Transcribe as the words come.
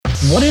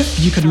What if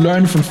you could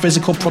learn from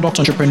physical product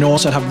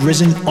entrepreneurs that have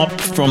risen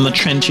up from the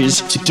trenches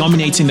to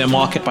dominating their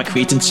market by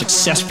creating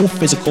successful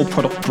physical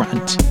product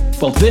brands?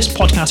 Well, this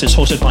podcast is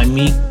hosted by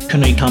me,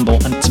 Kunle Campbell,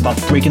 and it's about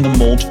breaking the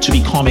mold to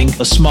becoming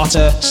a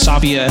smarter,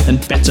 savvier,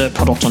 and better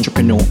product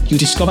entrepreneur. You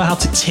discover how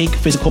to take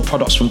physical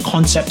products from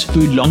concept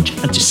through launch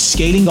and to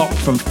scaling up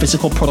from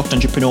physical product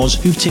entrepreneurs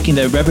who've taken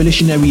their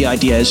revolutionary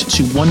ideas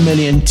to 1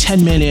 million,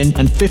 10 million,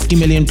 and 50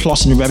 million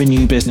plus in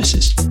revenue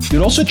businesses.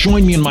 You'll also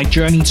join me on my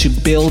journey to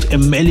build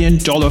 $1 million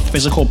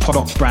physical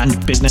product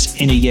brand business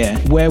in a year,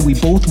 where we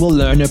both will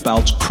learn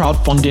about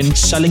crowdfunding,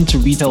 selling to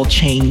retail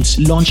chains,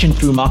 launching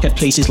through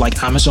marketplaces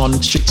like Amazon,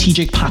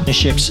 strategic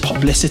partnerships,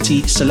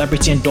 publicity,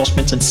 celebrity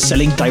endorsements, and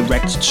selling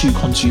direct to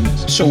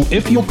consumers. So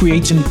if you're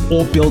creating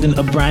or building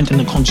a brand in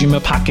the consumer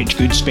packaged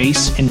goods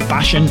space, in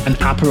fashion and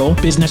apparel,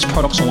 business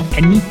products, or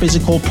any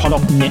physical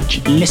product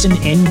niche, listen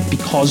in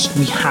because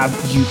we have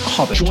you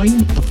covered.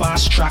 Join the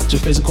fast track to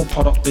physical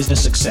product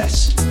business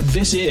success.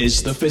 This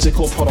is the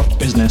Physical Product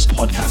Business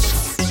Podcast.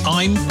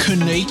 I'm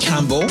Kunle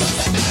Campbell.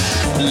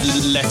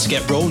 Let's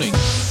get rolling.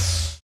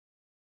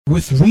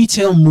 With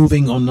retail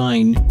moving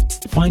online,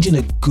 finding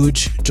a good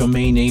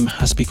domain name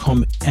has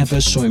become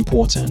ever so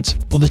important.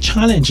 But the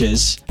challenge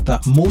is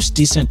that most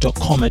decent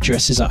 .com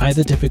addresses are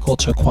either difficult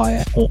to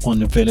acquire or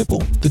unavailable.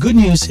 The good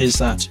news is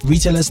that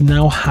retailers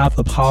now have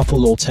a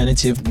powerful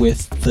alternative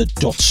with the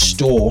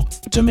 .store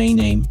domain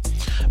name.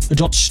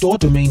 The .store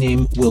domain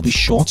name will be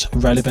short,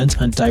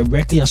 relevant, and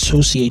directly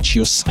associate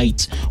your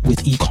site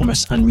with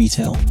e-commerce and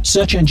retail.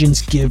 Search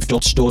engines give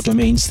 .store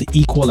domains the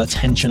equal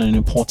attention and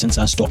importance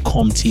as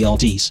 .com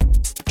TLDs.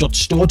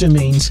 .store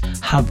domains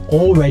have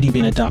already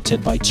been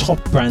adapted by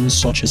top brands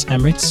such as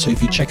Emirates. So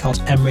if you check out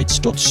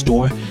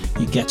Emirates.store,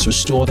 you get to a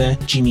store there.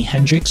 Jimi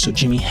Hendrix, so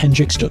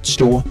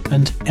JimiHendrix.store,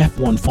 and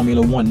F1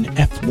 Formula One,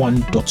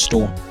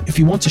 F1.store. If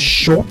you want a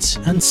short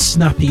and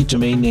snappy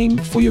domain name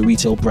for your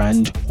retail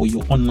brand or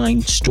your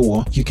online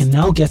store, you can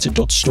now get a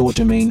 .store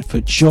domain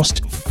for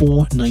just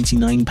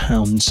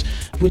 £4.99,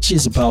 which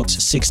is about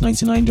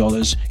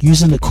 $6.99,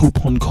 using the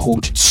coupon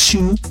code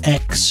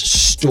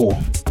 2XSTORE.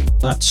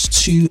 That's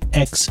 2XSTORE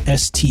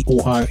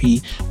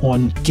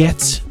on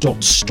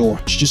get.store.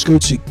 Just go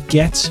to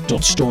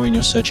get.store in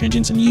your search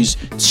engines and use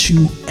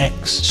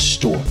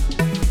 2XStore.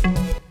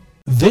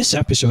 This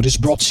episode is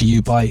brought to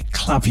you by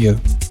Klaviyo.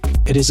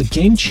 It is a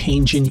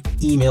game-changing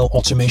email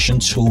automation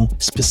tool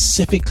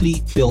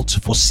specifically built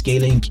for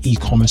scaling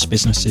e-commerce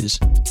businesses.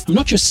 I'm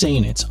not just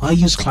saying it, I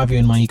use Klaviyo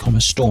in my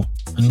e-commerce store,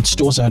 and in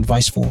stores I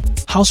advise for.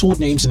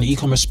 Household names in the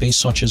e-commerce space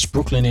such as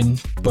Brooklyn Inn,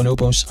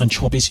 Bonobos, and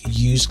Chubbies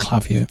use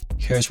Klaviyo.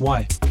 Here's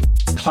why.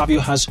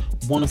 Klaviyo has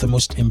one of the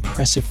most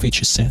impressive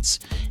feature sets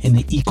in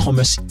the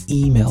e-commerce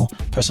email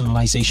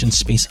personalization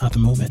space at the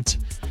moment.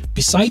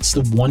 Besides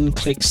the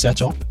one-click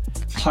setup,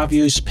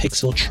 Klaviyo's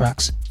Pixel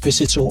tracks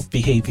visitor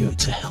behavior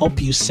to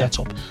help you set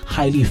up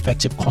highly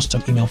effective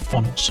custom email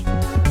funnels.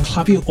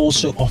 Klaviyo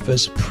also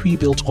offers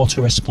pre-built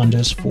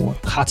autoresponders for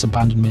cart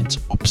abandonment,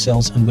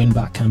 upsells, and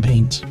win-back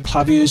campaigns.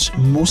 Klaviyo's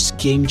most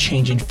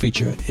game-changing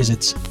feature is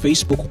its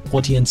Facebook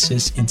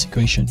Audiences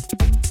integration,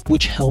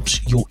 which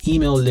helps your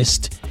email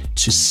list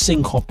to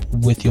sync up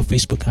with your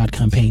Facebook ad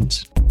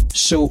campaigns.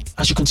 So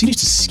as you continue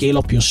to scale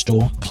up your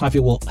store,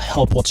 Klaviyo will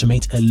help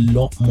automate a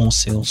lot more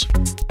sales.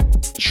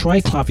 Try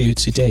Klaviyo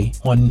today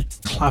on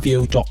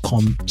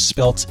klaviyo.com,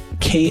 spelt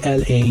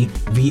KLAVIYO.com.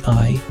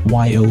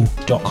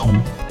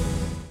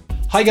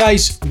 Hi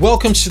guys,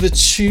 welcome to the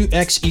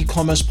 2X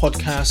e-commerce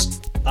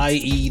podcast,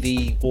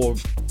 i.e. or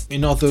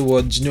in other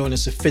words known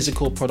as the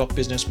Physical Product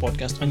Business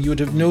Podcast. And you would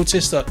have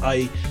noticed that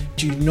I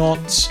do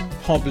not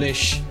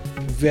publish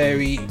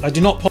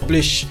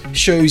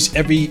shows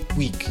every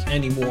week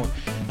anymore.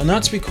 And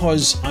that's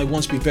because I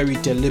want to be very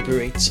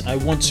deliberate. I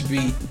want to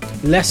be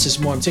less is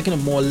more. I'm taking a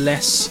more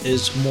less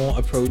is more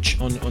approach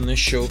on this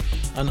show.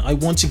 And I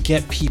want to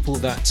get people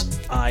that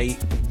I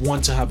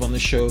want to have on the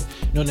show,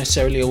 not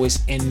necessarily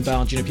always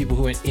inbound, people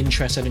who are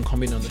interested in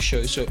coming on the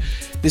show. So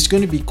there's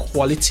going to be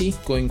quality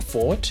going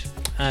forward.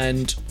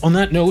 And on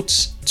that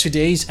note,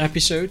 today's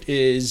episode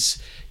is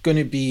going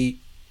to be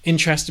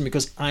interesting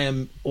because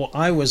I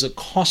was a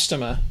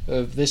customer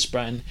of this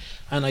brand,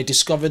 and I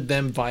discovered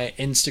them via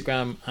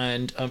Instagram,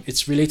 and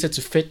it's related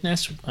to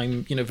fitness.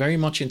 I'm very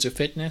much into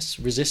fitness,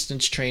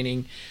 resistance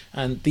training,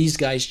 and these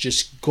guys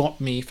just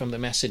got me from the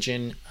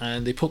messaging,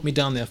 and they put me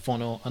down their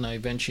funnel, and I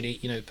eventually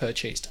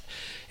purchased.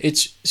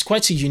 It's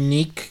quite a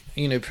unique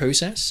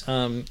process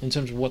in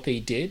terms of what they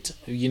did,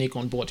 a unique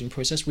onboarding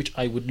process, which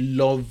I would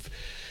love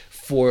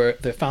for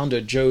the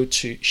founder Joe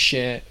to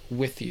share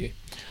with you.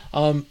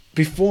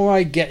 Before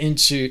I get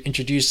into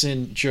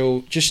introducing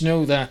Joe, just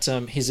know that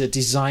he's a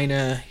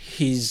designer.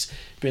 He's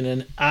been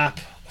an app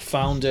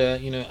founder,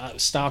 a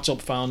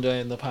startup founder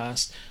in the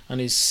past, and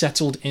he's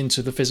settled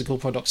into the physical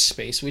product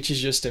space, which is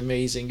just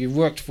amazing. You've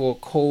worked for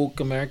Coke,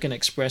 American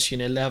Express,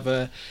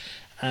 Unilever,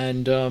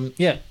 and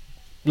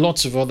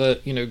lots of other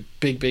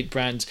big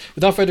brands.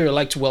 Without further ado, I'd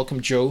like to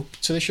welcome Joe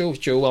to the show.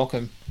 Joe,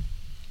 welcome.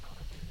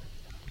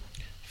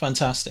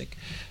 Fantastic.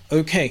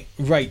 Okay,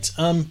 right.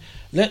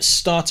 let's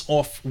start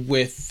off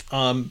with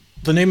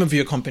the name of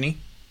your company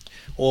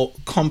or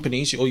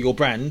companies or your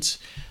brand,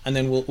 and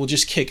then we'll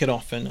just kick it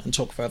off and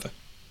talk further.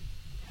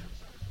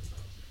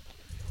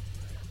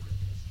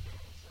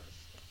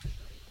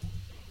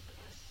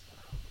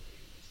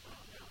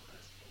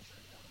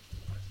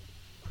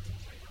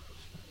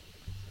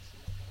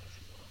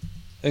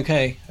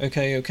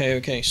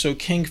 Okay. So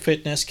King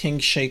Fitness, King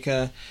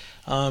Shaker.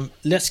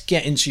 Let's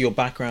get into your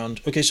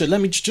background. Okay, so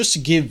let me just to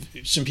give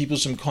some people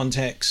some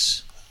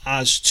context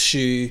as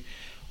to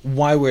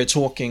why we're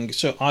talking.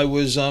 So I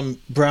was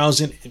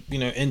browsing,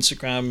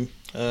 Instagram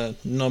a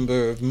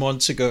number of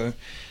months ago,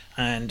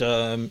 and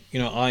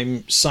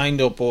I'm signed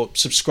up or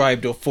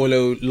subscribed or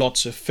follow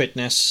lots of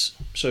fitness,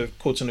 so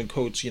quote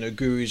unquote,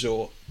 gurus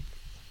or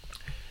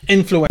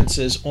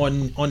influencers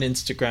on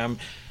Instagram,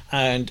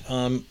 and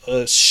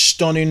a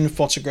stunning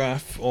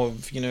photograph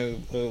of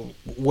a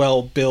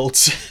well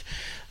built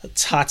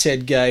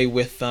tattered guy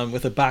with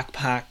a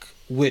backpack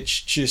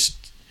which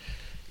just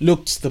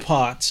looked the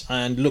part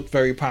and looked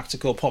very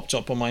practical popped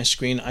up on my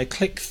screen. I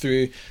clicked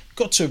through,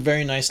 got to a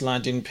very nice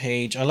landing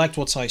page. I liked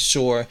what I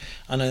saw,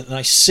 and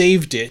I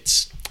saved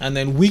it, and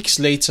then weeks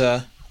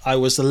later I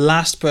was the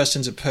last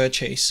person to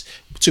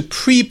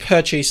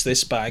pre-purchase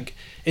this bag.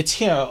 It's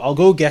here. I'll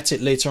go get it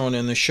later on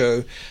in the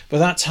show. But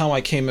that's how I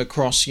came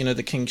across,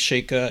 the King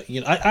Shaker.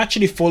 I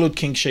actually followed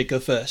King Shaker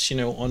first,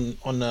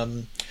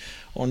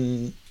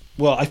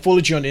 well, I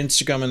followed you on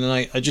Instagram, and then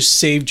I just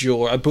saved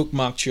I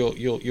bookmarked your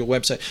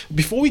website.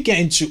 Before we get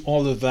into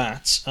all of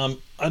that,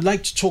 I'd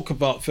like to talk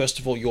about, first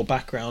of all, your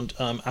background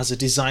as a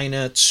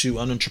designer to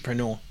an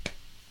entrepreneur.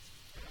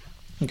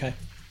 Okay.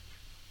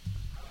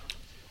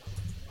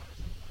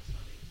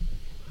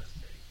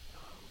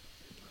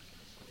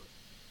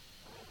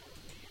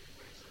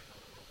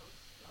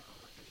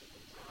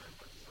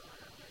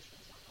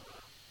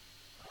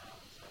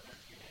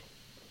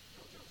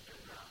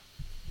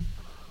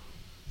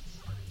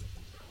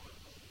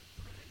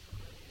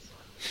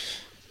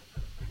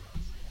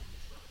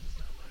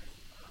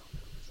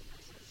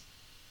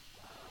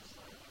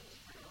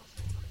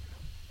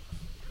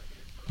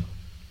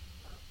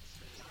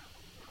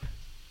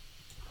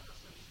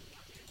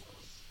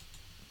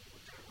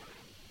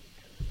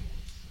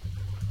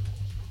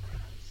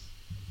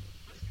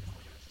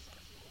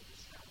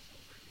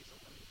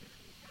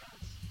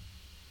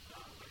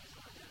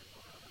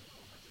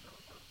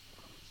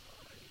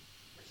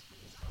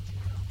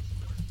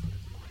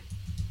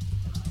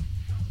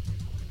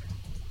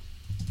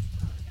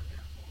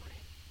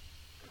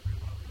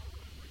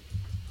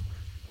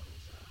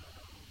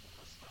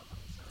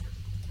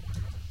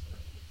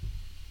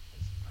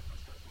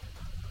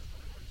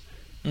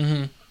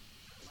 Mm-hmm.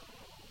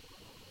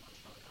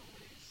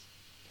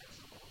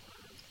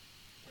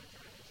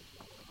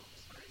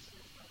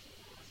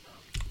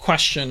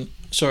 Question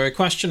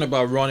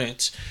about Run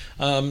It.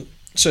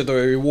 So the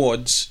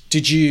rewards.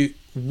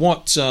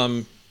 What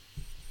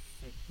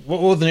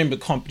were the name of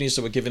the companies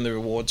that were giving the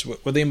rewards?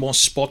 Were they more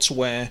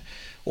sportswear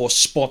or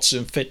sports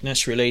and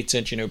fitness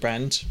related,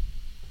 brands?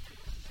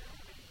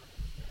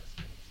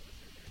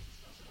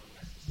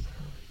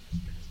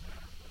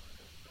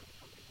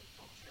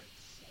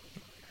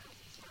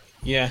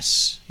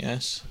 Yes.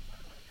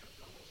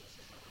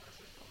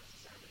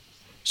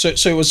 So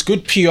it was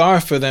good PR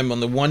for them on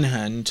the one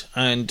hand,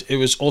 and it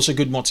was also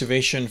good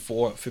motivation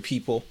for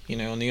people,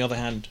 on the other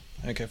hand,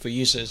 okay, for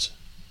users.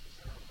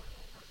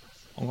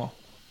 Okay.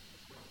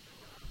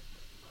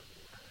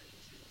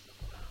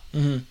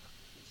 Hmm.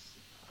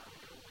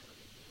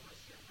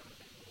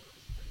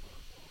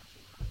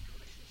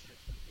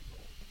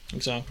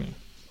 Exactly.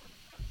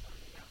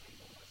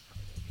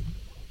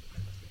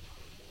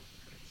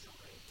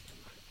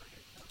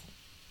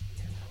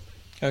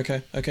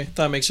 Okay.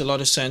 That makes a lot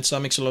of sense.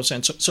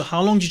 So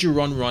how long did you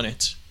run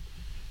it?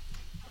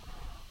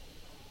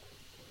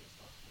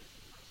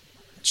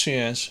 2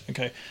 years.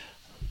 Okay.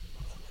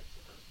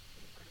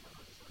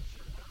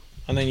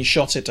 And then you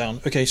shot it down.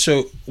 Okay.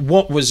 So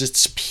what was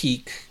its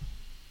peak?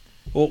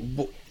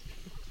 What?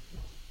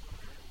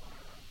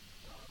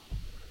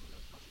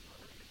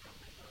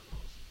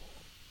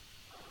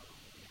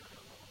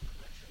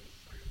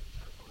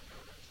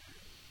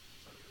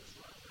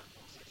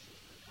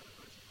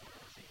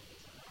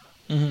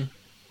 Hmm.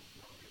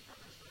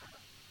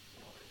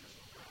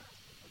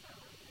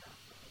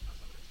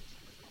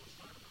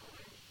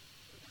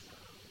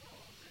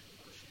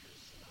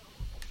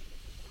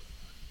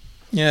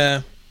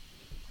 Yeah.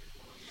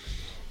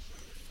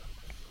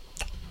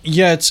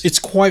 Yeah, it's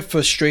quite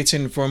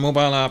frustrating for a mobile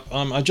app.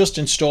 I just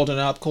installed an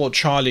app called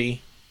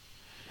Charlie,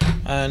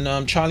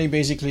 and Charlie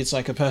basically it's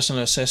like a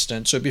personal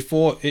assistant. So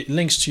before it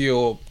links to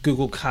your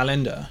Google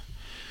Calendar,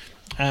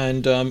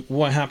 and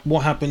what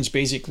happens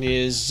basically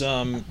is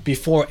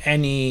before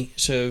any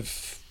sort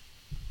of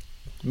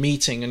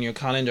meeting on your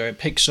calendar, it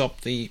picks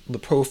up the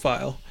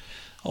profile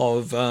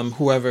of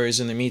whoever is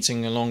in the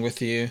meeting along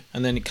with you,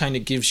 and then it kind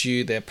of gives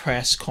you their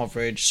press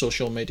coverage,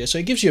 social media. So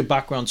it gives you a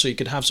background so you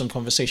could have some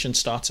conversation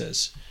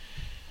starters.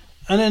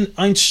 And then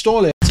I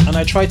install it, and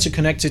I tried to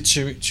connect it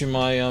to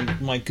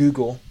my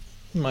Google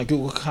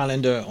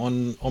Calendar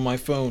on my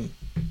phone,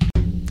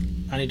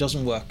 and it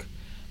doesn't work.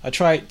 I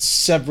tried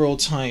several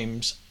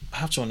times. I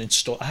have to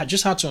uninstall. I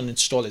just had to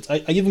uninstall it.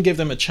 I even gave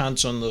them a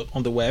chance on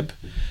the web,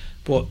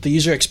 but the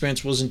user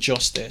experience wasn't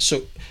just there.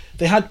 So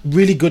they had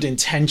really good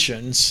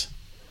intentions,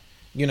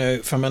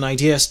 from an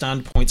idea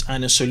standpoint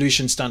and a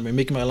solution standpoint,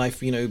 making my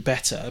life,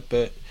 better,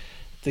 but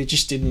they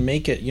just didn't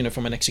make it,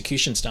 from an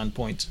execution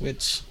standpoint,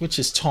 which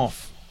is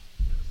tough.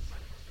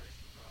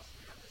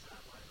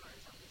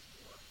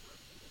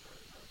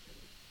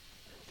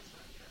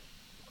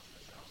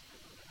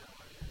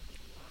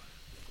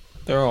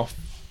 They're off.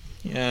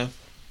 Yeah.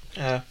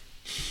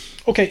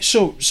 Okay,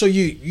 so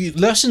you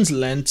lessons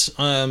learned.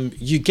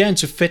 You get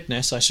into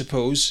fitness, I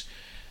suppose,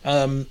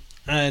 and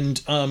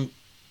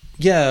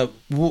yeah.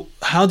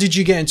 How did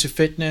you get into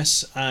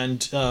fitness?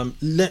 And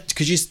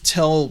could you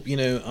tell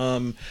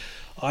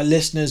our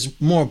listeners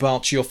more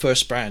about your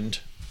first brand?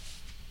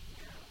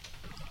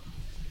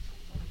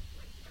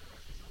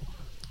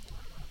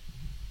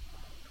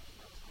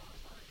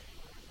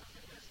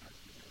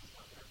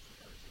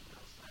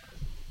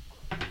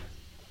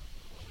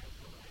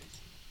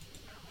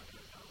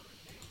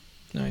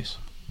 Nice.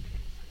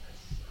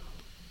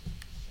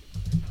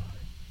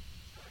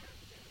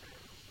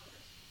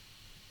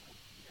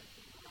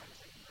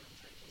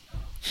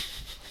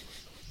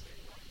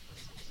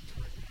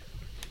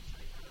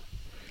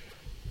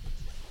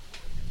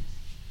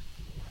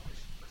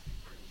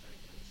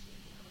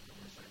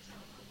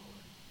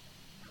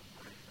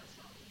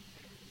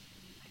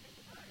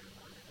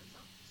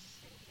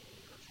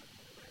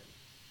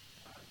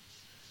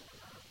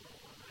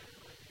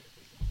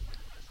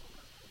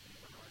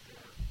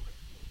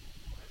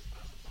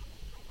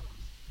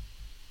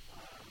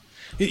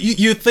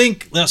 You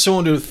think that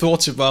someone who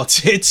thought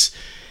about it,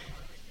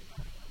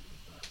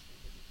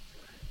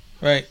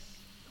 right?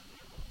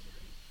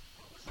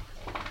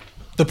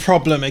 The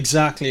problem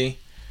exactly.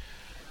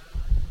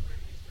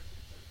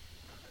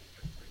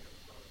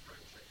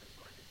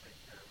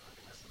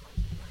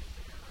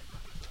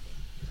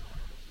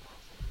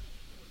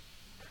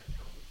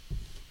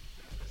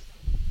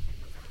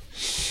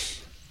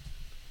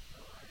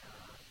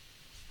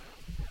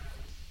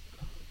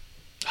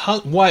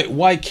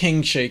 Why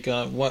King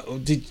Shaker?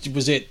 What did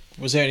was it?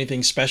 Was there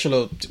anything special,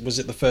 or was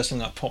it the first thing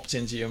that popped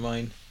into your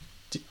mind?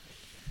 D-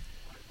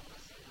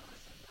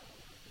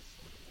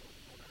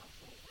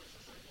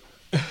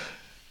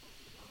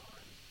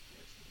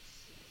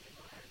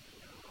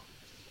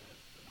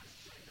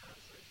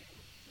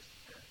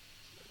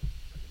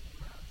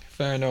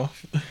 Fair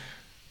enough.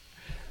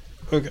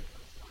 Okay.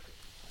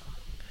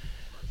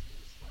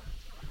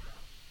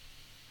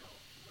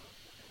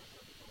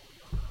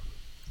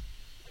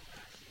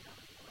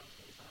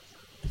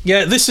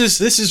 Yeah, this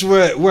is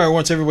where I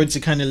want everybody to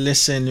kind of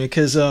listen,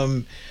 because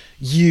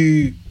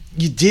you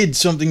you did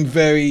something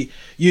very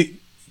you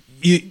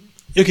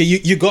okay,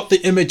 you got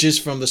the images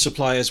from the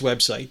supplier's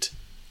website.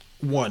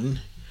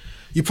 One,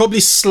 you probably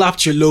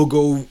slapped your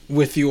logo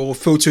with your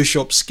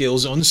Photoshop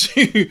skills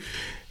onto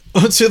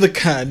onto the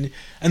can,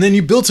 and then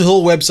you built a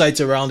whole website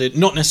around it.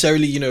 Not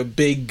necessarily,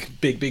 big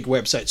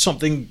website,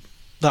 something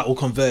that will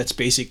convert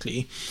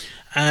basically.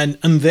 And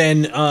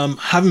then,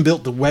 having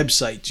built the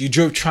website, you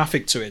drove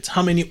traffic to it.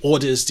 How many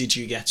orders did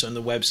you get on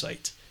the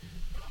website?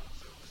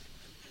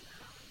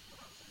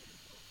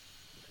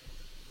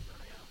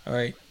 All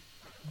right.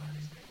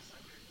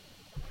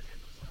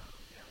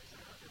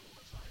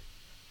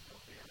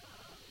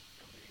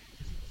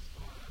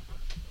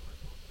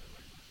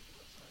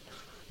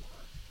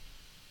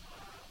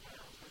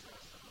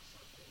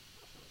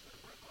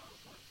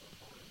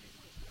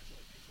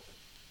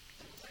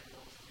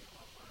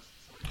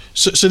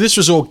 So this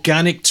was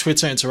organic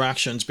Twitter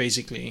interactions,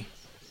 basically.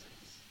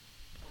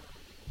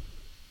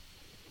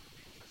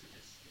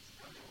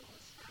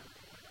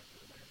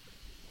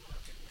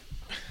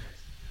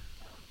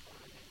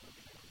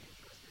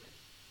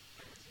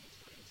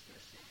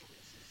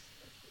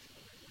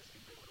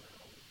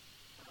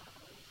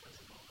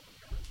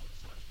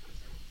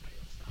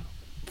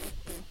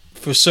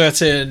 For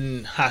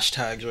certain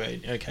hashtags,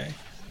 right? Okay.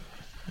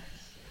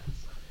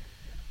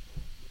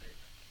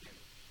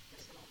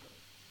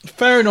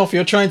 Fair enough.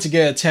 You're trying to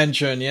get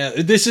attention. Yeah,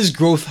 this is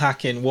growth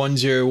hacking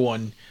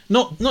 101.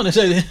 Not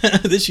necessarily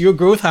this. You're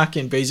growth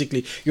hacking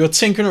basically. You're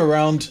tinkering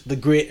around the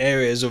great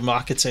areas of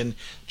marketing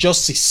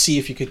just to see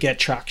if you could get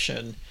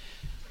traction,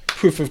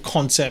 proof of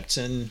concept,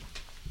 and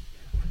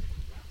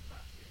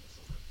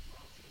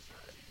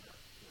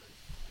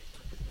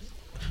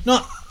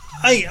no,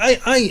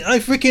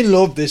 I freaking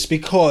love this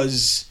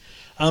because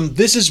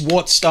this is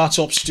what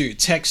startups do,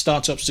 tech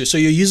startups do. So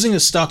you're using a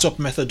startup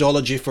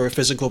methodology for a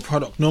physical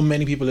product. Not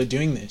many people are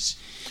doing this.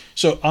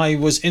 So I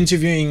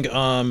interviewed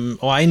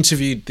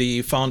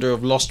the founder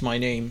of Lost My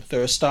Name.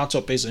 They're a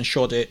startup based in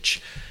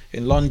Shoreditch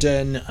in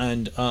London,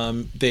 and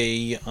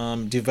they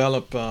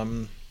develop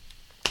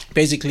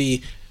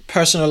basically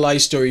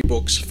personalized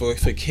storybooks for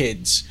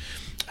kids.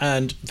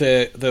 and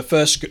the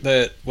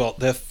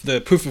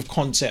proof of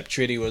concept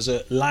really was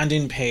a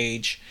landing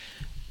page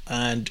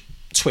and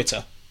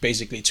Twitter,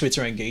 basically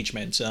Twitter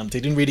engagement. They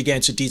didn't really get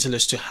into detail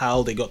as to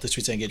how they got the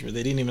Twitter engagement.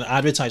 They didn't even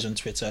advertise on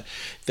Twitter.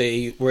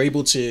 They were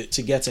able to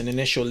get an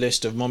initial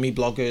list of mommy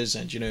bloggers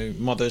and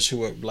mothers who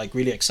were like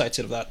really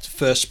excited of that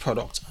first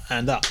product,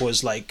 and that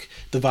was like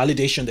the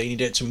validation they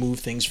needed to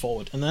move things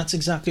forward. And that's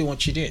exactly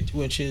what she did,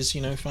 which is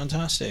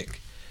fantastic.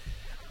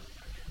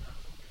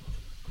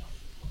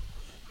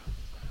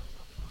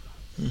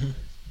 Hmm.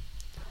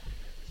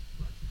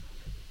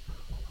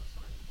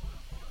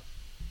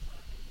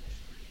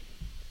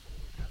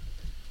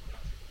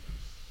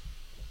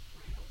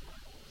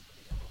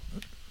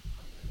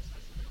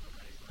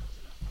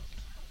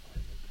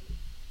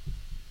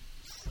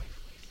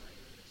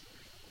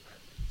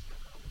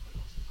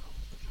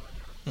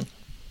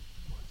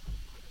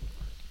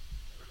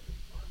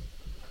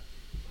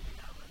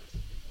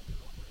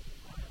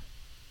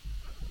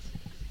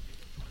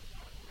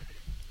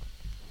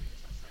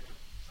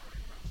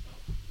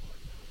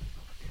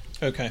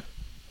 Okay.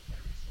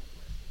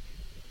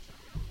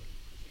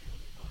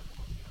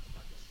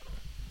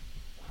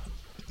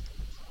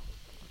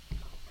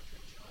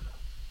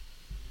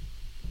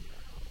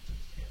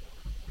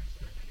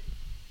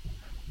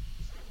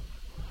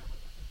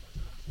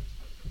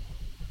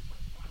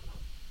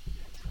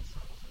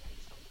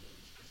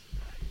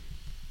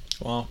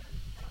 Wow.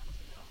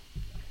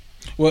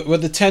 Were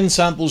the 10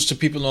 samples to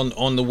people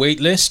on the wait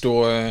list,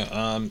 or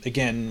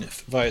again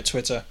via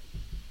Twitter?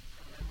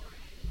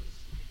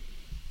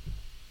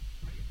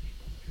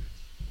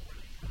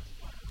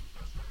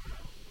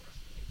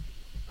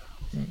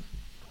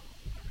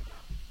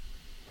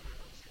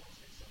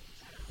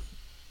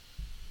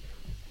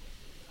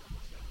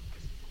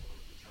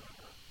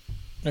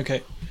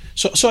 Okay.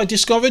 So I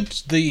discovered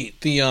the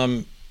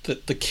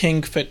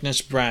King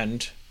Fitness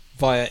brand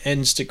via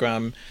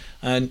Instagram,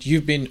 and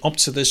you've been up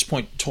to this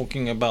point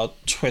talking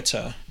about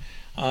Twitter.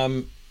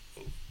 Um,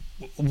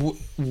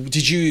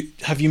 did you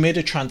have you made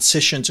a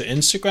transition to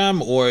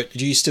Instagram, or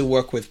do you still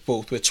work with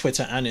both, with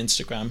Twitter and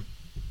Instagram?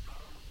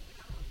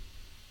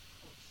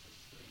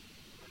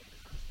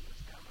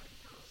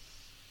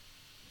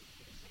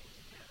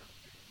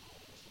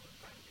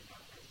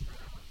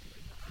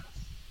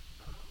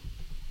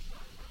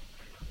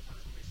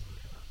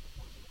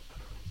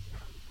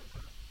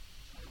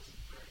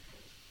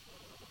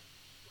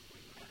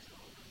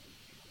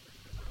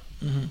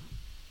 Hmm.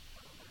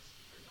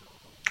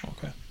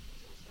 Okay.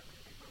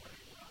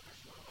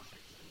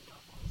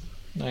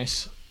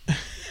 Nice.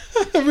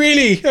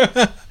 Really?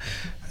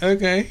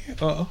 Okay.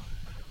 Oh.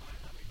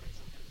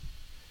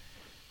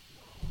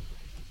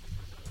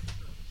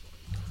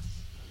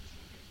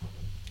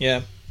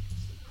 Yeah.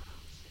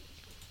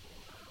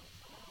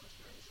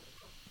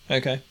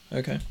 Okay.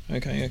 Okay.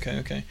 Okay. Okay.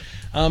 Okay.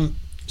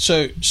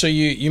 So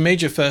you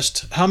made your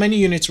first. How many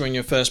units were in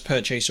your first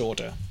purchase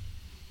order?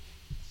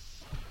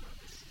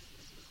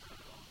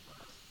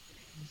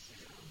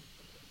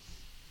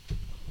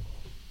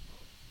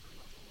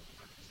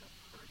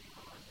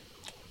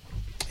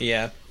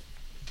 Yeah.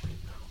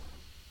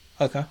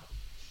 Okay.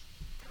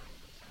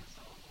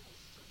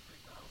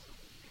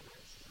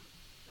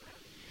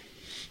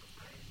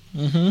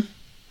 Mm-hmm.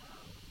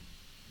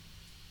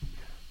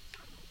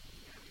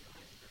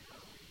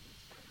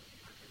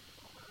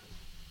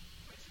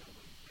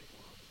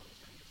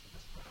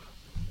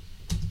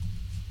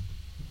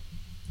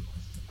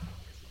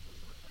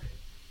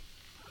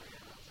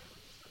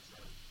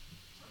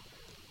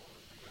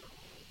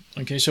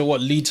 Okay. So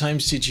what lead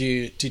times did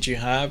you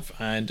have,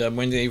 and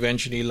when they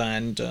eventually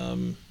land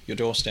your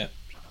doorstep?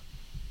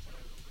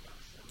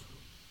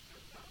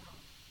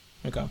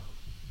 Okay.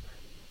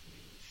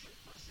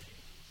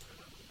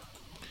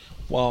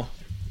 Well.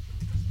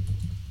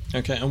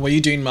 Okay. And were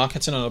you doing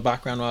marketing on the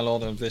background while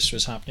all of this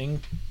was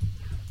happening?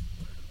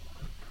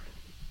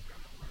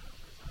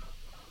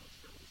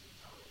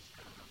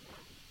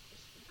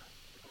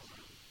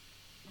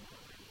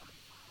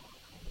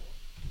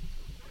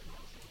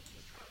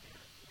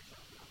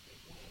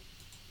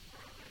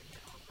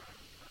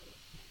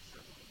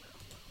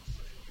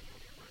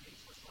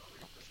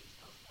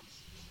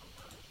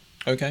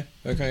 Okay.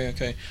 Okay.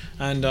 Okay.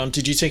 And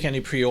did you take any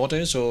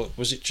pre-orders, or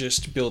was it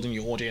just building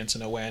your audience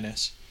and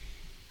awareness?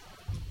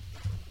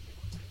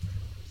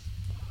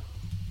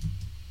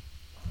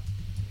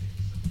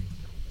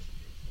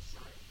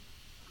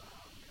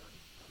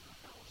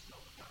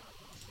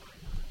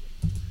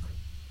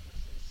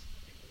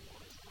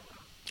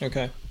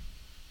 Okay.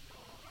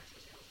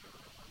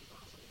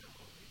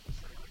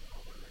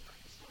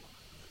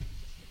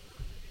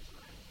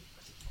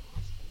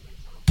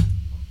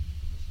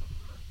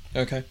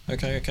 Okay,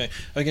 okay, okay,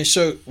 okay.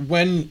 So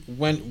when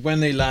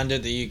they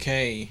landed the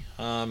UK,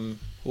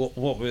 what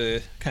were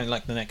kind of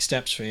like the next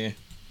steps for you?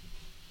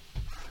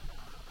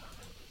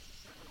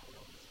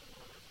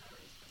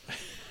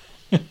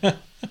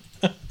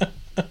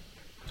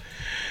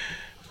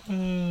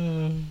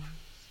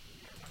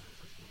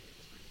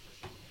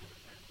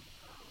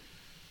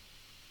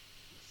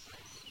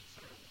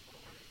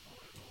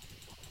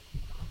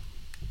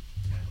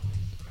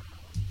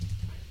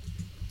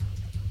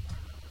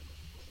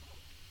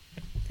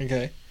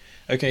 Okay.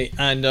 Okay.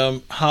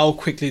 And how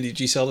quickly did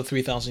you sell the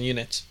 3,000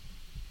 units?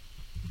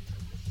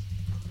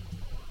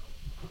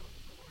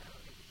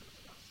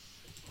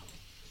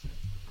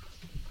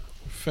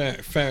 Fair.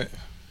 Fair.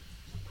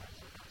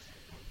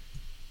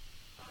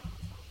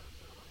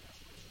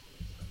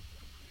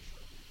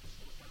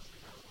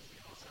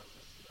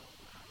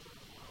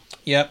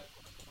 Yep.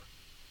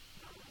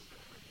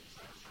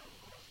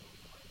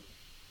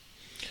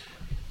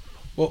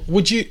 Well,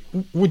 would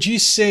you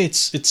say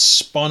it's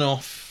spun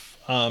off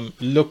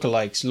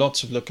lookalikes,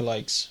 lots of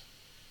lookalikes?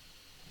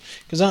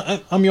 Because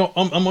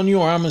I'm on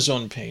your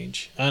Amazon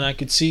page and I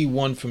could see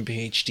one from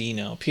PhD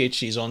now.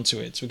 PhD's onto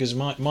it because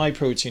my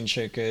protein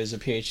shaker is a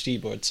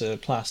PhD, but it's a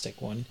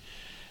plastic one.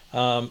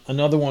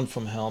 Another one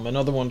from Helm,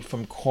 another one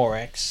from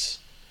Corex,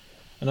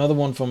 another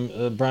one from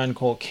a brand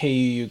called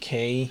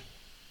KUUK.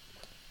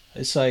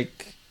 It's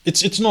like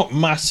it's not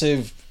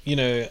massive,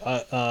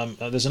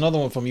 there's another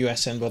one from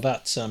USN, but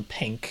that's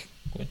pink,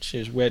 which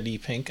is weirdly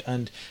pink,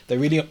 and they're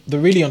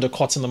really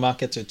undercut in the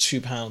market at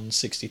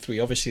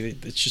 £2.63. Obviously,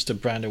 it's just a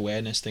brand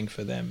awareness thing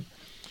for them.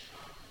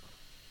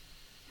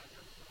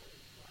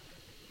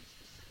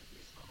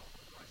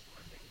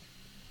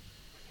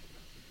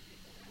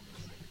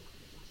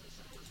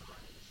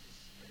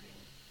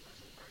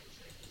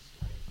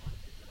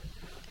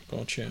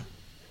 Gotcha.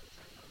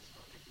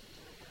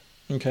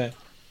 Okay.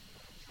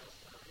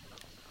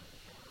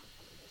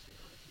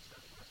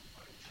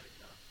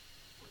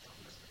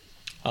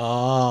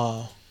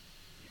 Ah,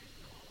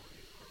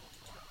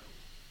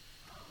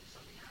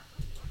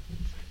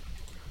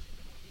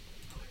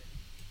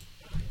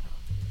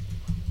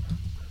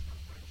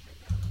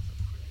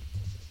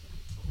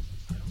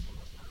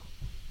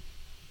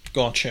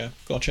 gotcha,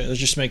 gotcha. It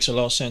just makes a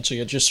lot of sense. So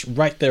you're just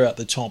right there at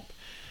the top,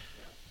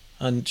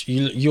 and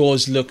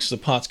yours looks the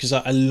part because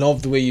I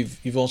love the way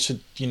you've also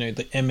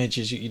the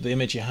images the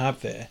image you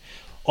have there.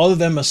 All of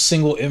them are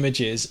single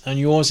images, and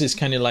yours is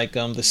kind of like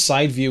the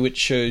side view, which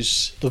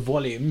shows the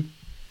volume,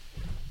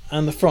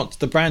 and the front,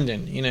 the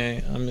branding.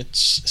 It's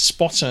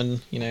spot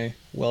on.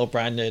 Well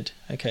branded.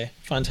 Okay,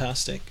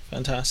 fantastic,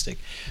 fantastic.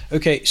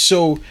 Okay,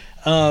 so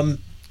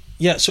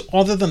yeah. So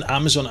other than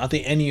Amazon, are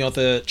there any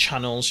other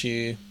channels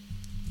you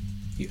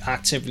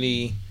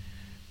actively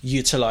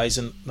utilize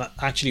and that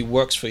actually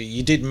works for you?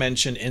 You did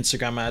mention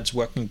Instagram ads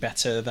working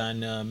better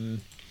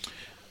than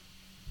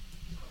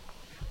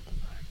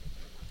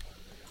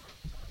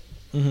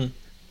mhm,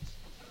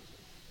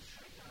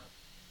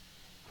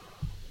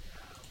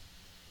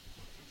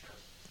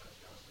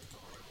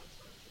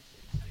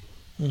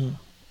 mhm.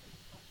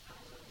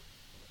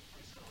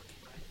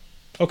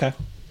 Okay.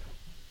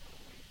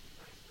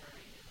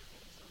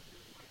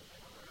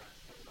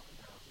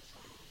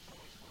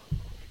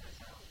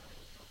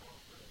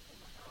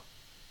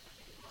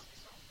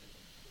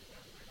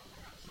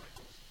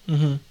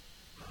 Mhm.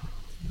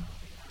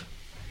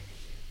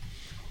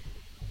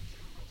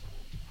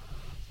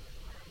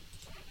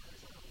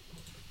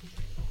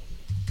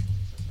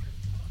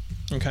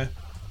 Okay.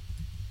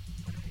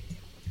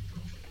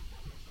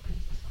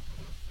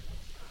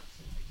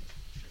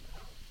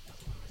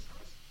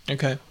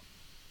 Okay.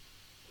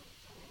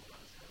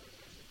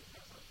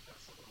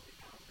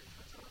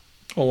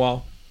 Oh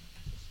wow.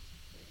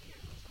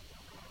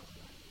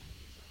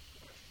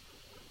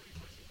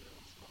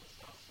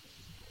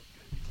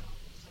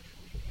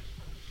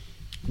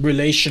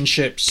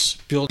 Relationships,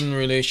 building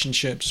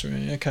relationships,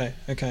 right? Okay.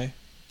 Okay.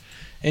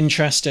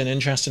 Interesting,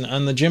 interesting.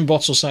 And the gym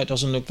bottle site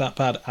doesn't look that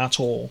bad at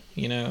all.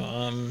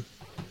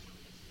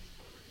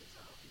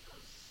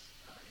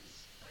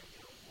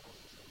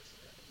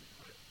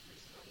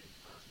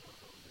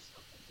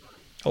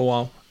 Oh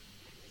wow.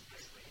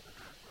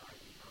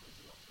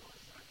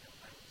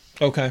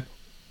 Okay.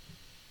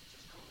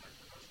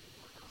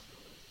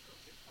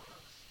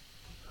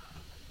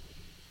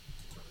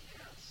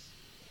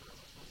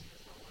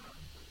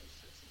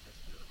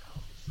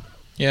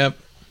 Yeah.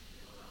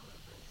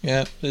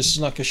 Yeah. This is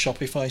like a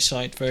Shopify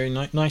site, very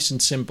nice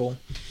and simple.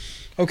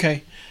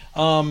 Okay.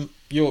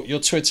 Your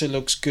Twitter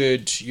looks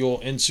good. Your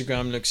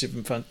Instagram looks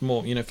even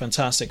more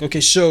fantastic.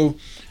 Okay, so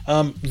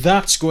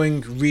that's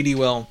going really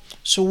well.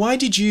 So why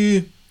did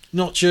you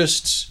not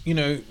just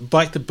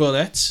bite the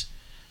bullet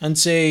and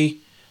say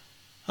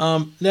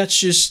let's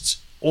just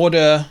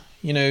order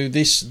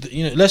this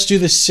let's do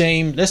the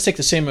same, let's take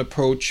the same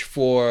approach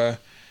for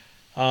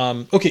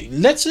okay,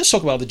 let's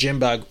talk about the gym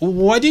bag.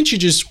 Why didn't you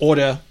just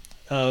order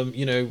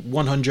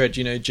 100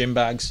 gym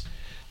bags?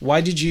 Why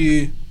did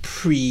you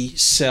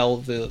pre-sell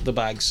the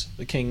bags,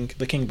 the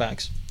king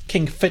bags,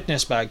 king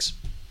fitness bags?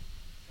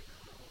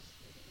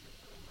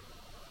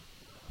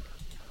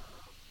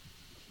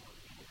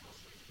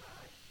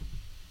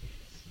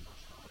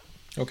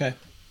 Okay.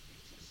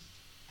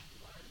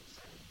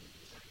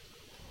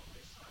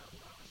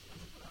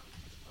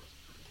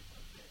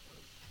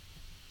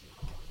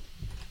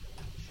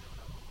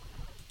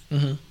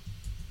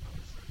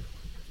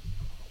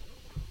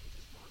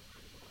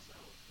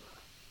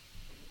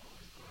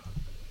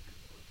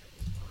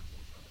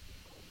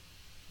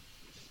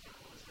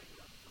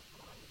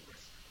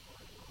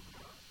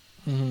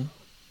 Mhm.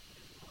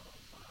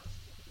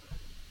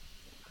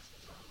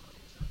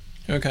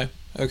 Okay.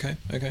 Okay.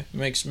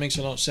 Makes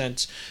a lot of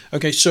sense.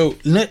 Okay, so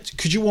let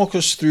could you walk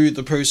us through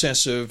the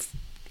process of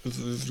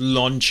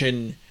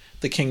launching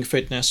the King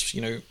Fitness,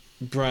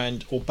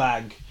 brand or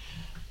bag?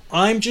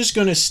 I'm just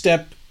gonna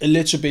step a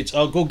little bit.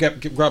 I'll go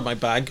grab my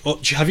bag.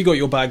 Oh, have you got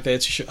your bag there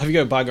to show? Have you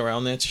got a bag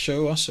around there to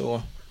show us?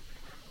 Or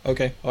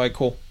okay, all right,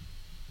 cool.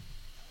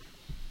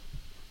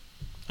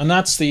 And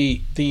that's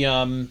the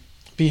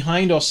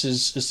behind us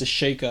is the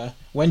shaker.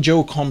 When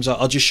Joe comes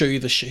out, I'll just show you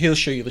he'll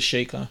show you the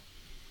shaker.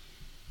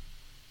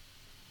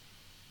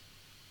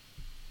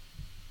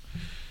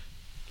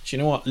 Do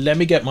you know what? Let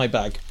me get my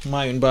bag,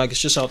 my own bag. It's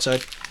just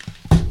outside.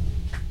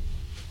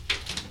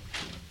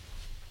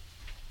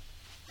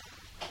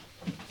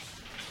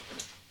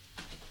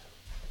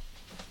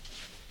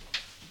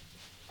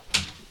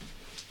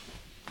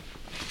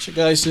 So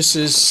guys, this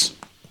is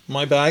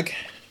my bag.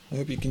 I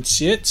hope you can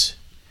see it.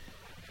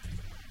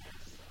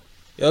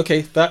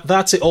 Okay,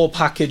 that's it all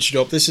packaged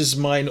up. This is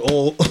mine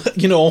all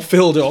all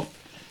filled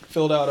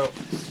out up.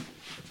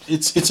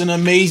 It's an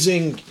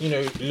amazing,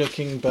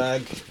 looking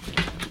bag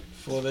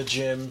for the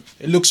gym.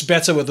 It looks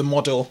better with the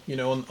model,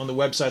 on the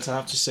website, I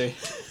have to say.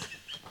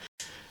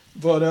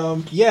 But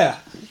yeah,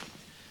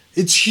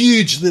 it's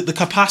huge. The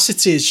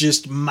capacity is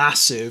just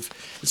massive.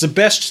 It's the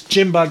best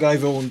gym bag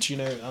I've owned,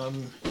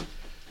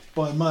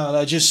 by a mile.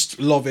 I just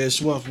love it.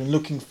 It's what I've been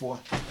looking for.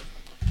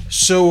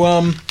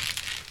 So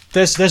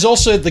there's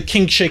also the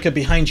King Shaker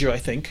behind you, I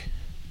think.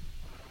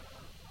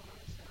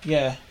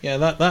 Yeah,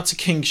 that's a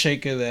King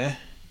Shaker there,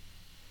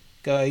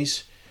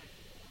 guys.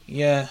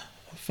 Yeah,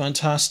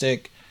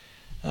 fantastic.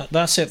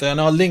 That's it there,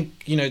 and I'll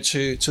link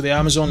to the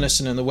Amazon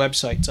listing and the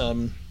website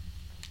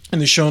in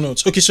the show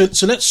notes. Okay,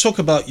 so let's talk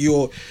about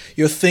your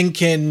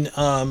thinking,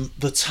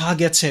 the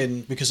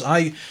targeting, because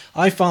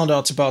I found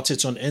out about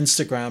it on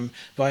Instagram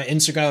via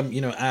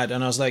Instagram ad,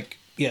 and I was like,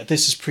 yeah,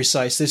 this is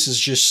precise. This is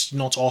just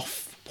not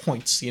off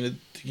points.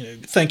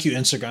 Thank you,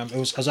 Instagram. I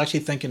was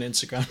actually thanking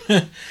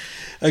Instagram.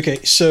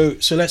 Okay, so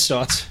let's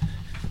start.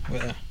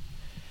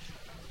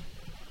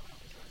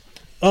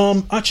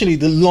 Actually,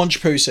 the launch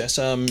process.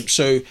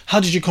 So how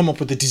did you come up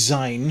with the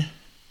design?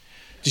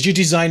 Did you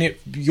design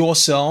it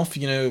yourself?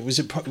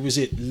 Was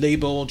it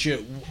labeled?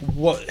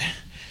 What?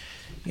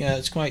 Yeah,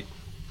 it's quite.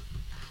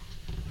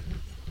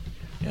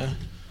 Yeah.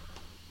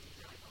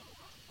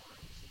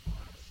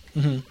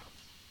 Hmm.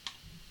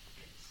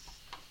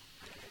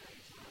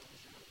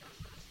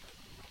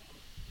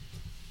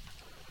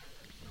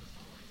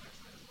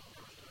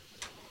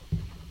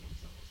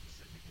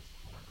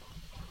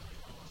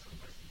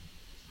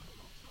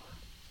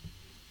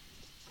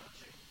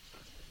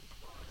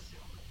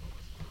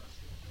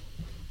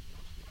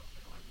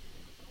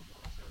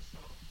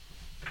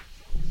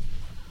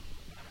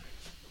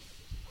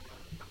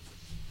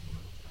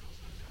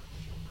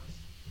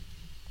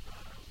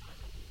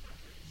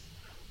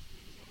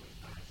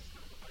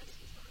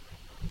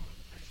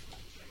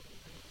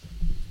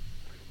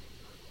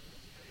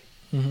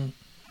 Hmm.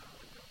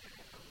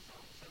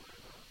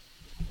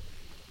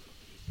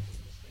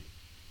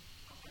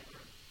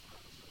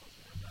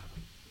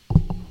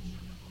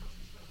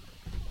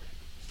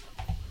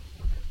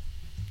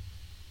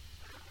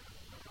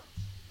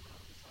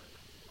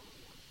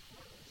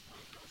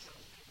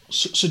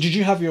 So did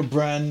you have your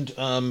brand?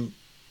 Did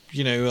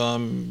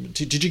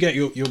you get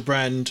your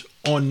brand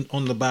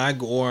on the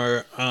bag,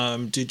 or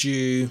did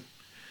you,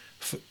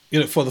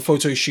 for the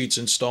photo shoots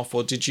and stuff,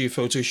 or did you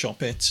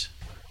Photoshop it?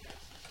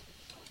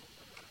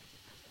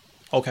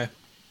 Okay.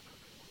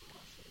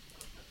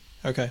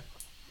 Okay.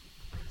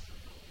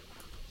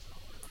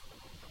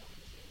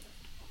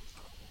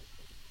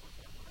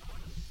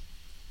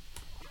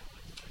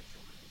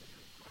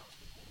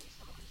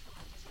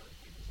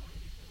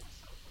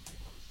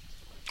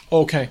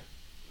 Okay.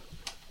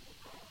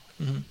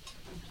 Hmm.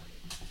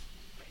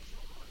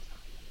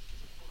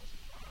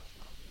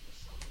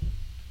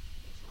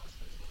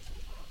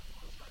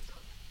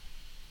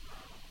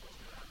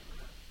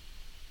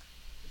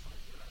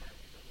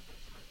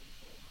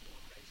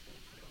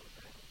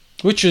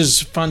 Which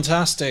is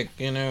fantastic.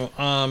 It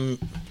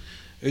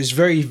was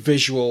very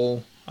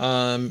visual.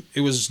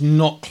 It was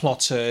not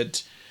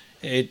cluttered.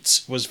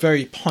 It was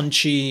very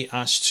punchy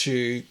as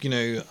to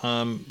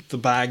the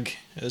bag,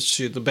 as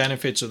to the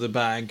benefits of the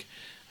bag,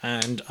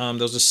 and there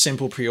was a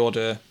simple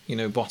pre-order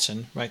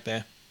button right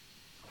there.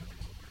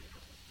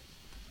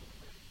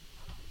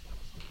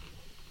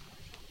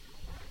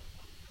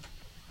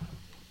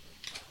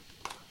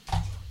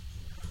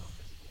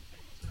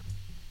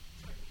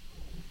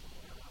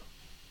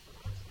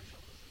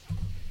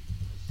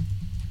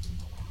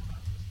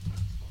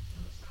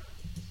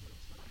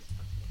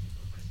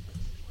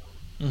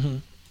 Hmm.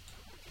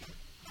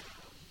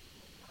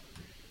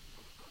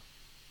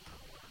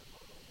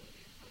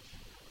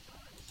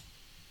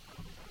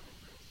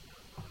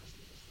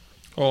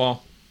 Oh,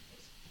 wow.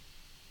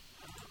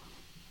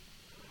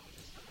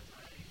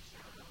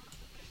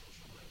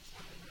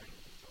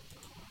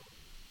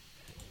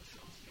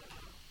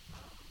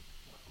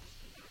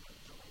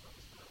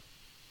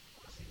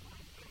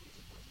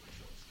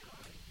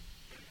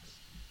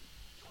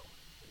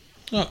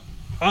 No,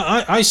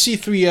 I see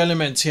three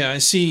elements here. I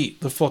see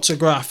the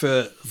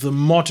photographer, the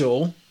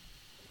model.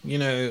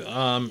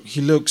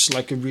 He looks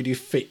like a really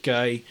fit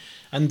guy,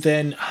 and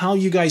then how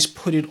you guys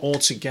put it all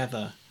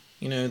together.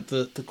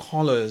 The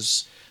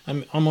colors.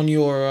 I'm on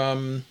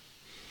your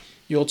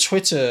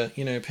Twitter,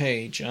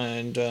 page,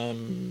 and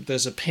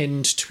there's a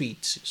pinned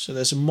tweet. So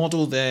there's a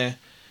model there,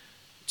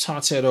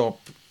 tatted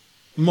up,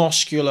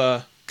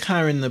 muscular,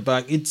 car in the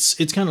back. It's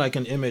kind of like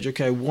an image.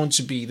 Okay, I want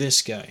to be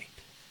this guy.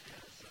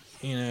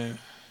 You know.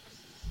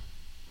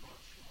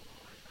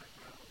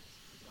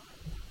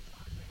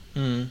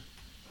 Mm.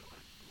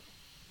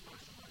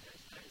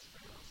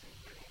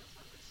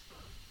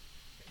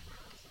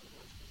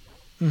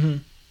 Mm-hmm.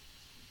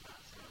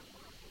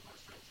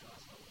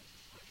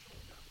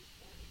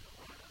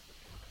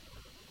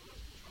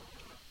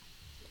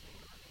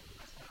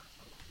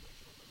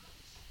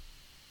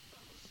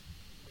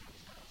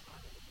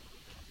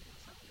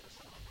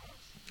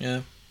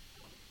 Yeah.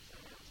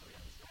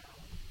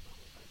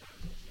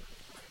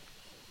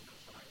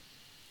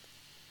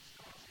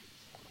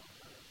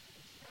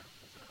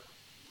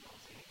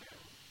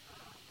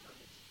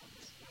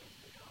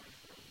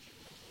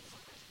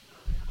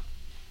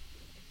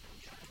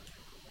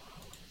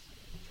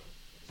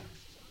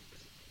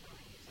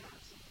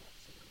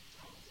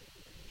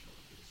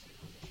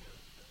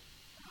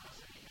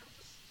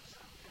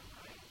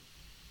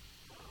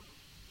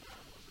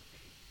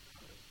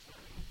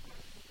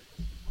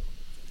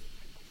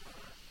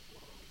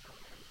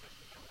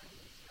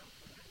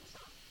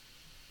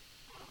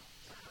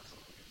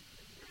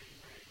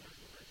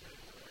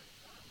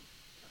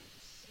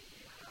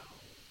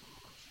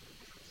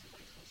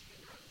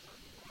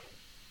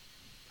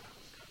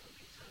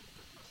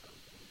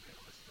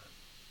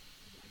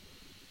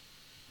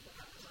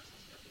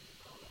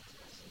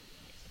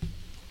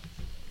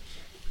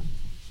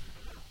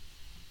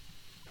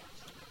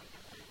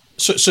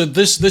 So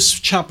this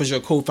chap is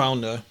your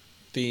co-founder,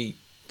 the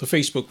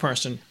Facebook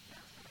person.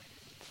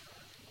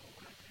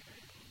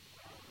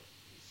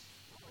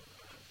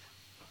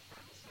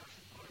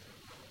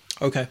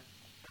 Okay.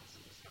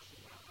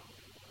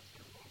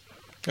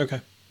 Okay.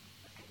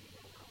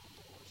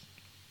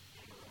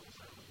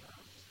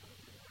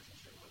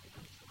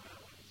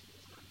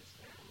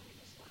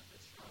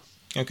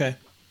 Okay.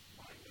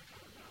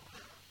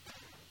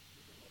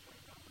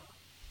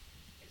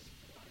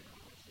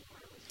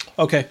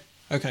 Okay.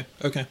 Okay.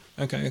 Okay.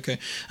 Okay. Okay.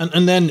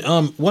 And then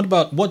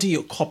what do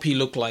your copy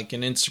look like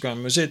in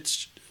Instagram? Was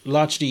it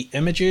largely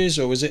images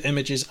or was it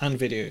images and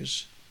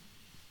videos?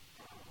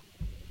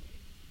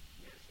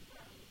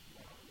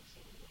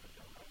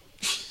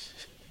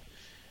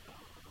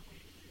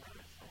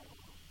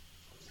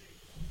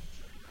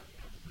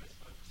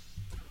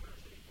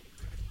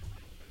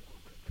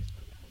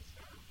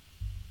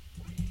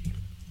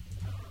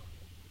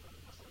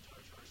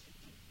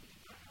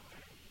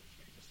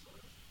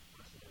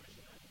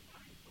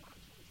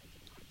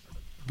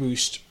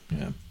 Boost.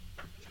 Yeah.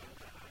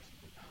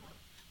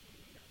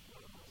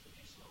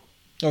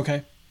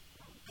 Okay.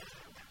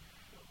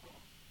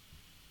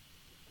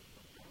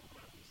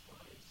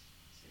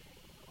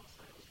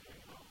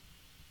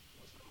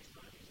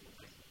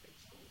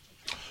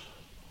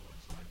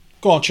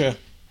 Gotcha.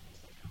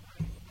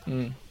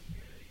 Mm.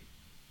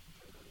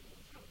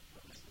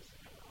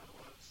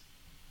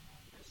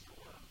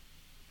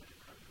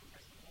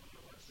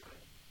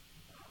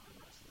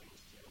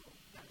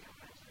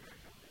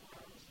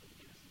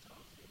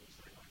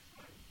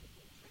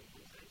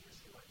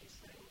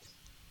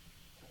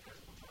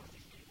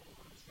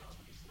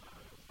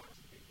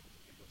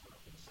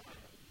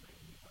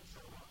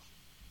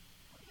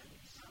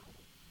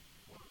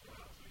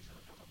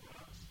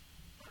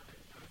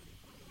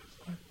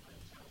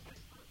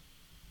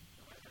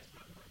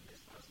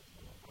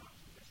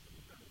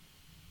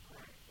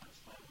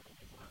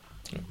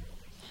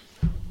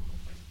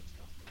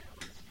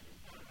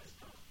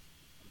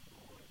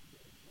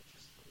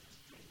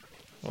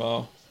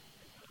 Wow.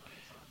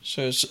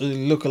 So it's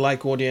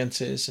look-alike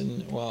audiences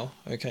and wow.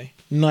 Okay.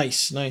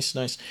 Nice. Nice.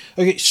 Nice.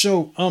 Okay.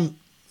 So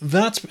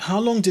that how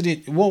long did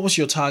it? What was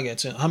your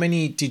target? How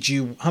many did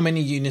you? How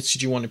many units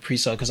did you want to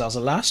pre-sell? Because I was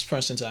the last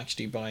person to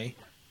actually buy.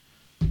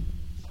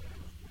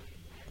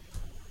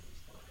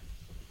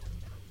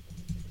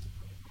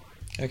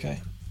 Okay.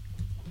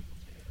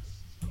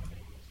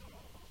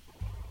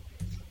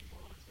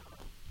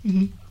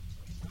 Hmm.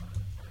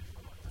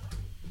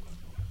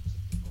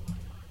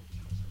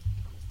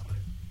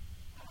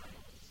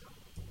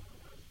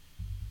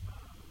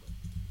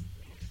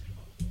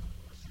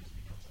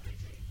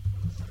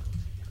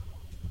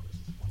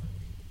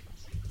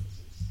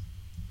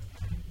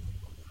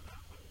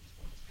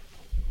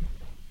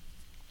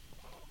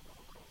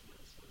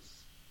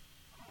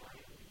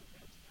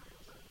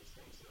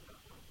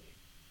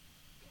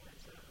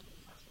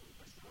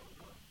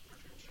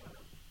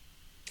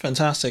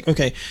 Fantastic.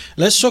 Okay,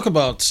 let's talk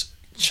about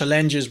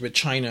challenges with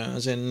China.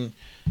 As in,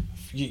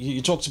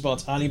 you talked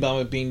about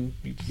Alibaba being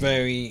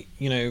very,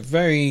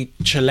 very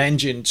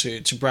challenging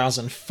to browse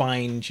and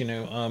find.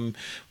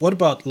 What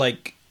about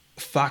like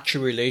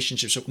factory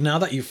relationships. So now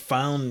that you've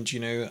found,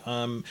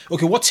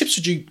 okay, what tips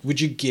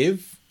would you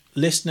give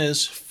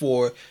listeners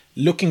for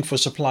looking for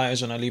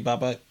suppliers on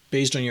Alibaba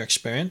based on your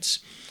experience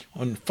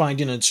on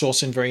finding and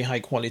sourcing very high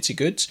quality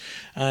goods?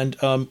 And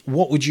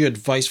what would you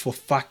advise for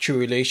factory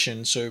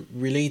relations? So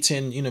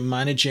relating,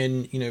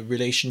 managing,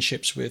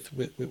 relationships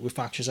with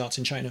factories out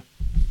in China.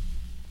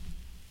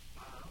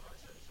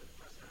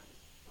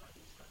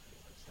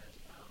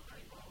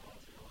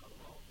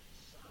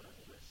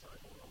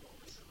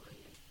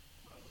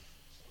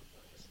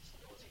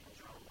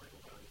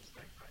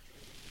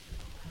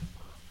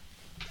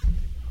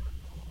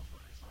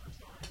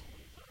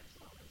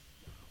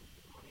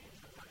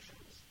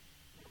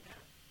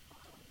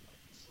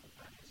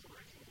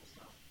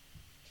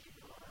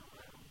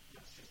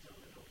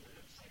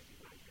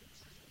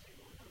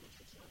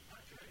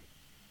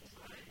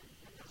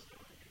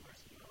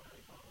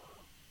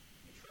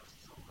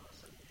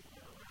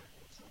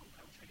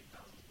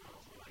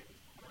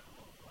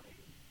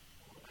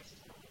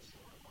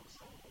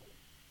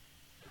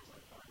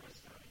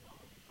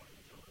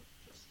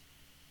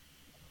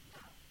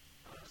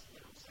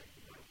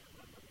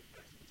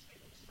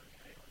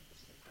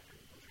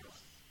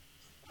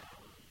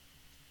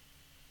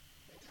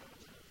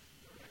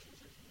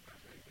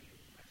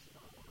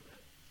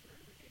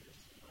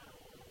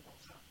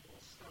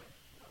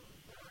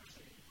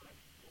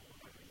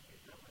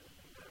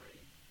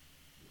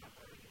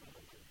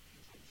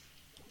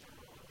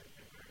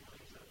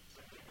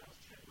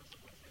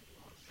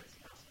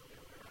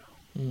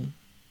 Mm.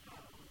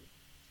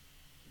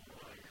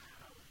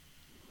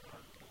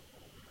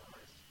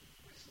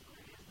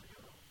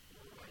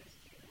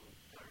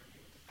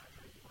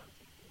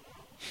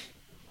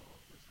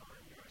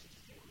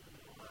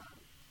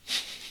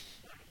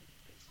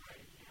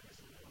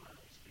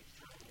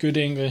 Good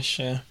English,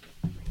 yeah.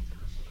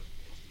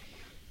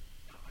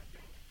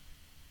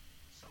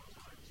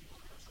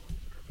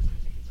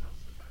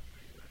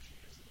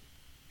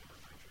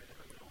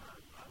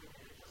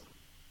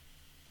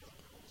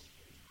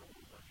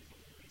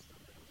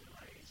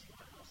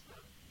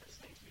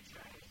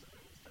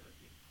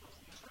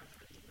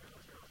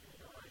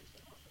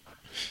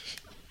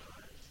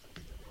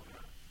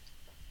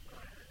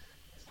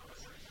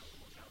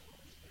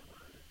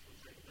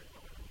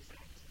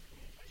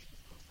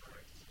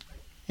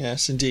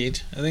 Yes,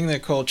 indeed. I think they're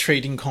called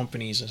trading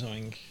companies or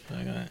something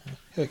like that.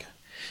 Okay.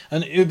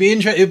 And it would be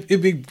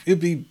it'd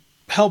be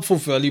helpful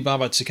for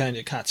Alibaba to kind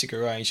of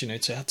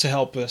categorize, to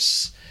help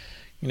us,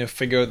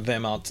 figure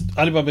them out.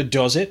 Alibaba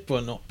does it,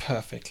 but not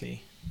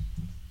perfectly.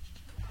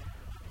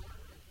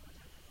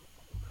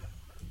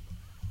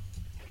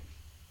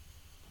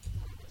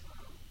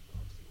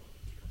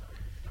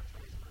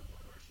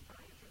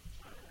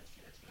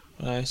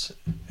 Nice.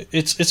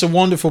 It's a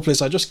wonderful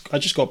place. I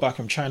just got back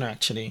from China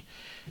actually.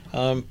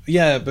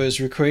 Yeah, but it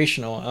was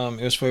recreational.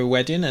 It was for a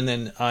wedding, and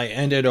then I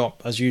ended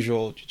up, as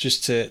usual,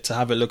 just to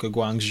have a look at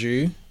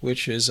Guangzhou,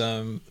 which is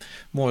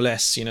more or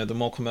less, the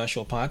more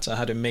commercial part. I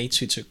had a mate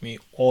who took me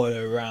all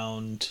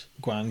around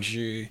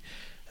Guangzhou.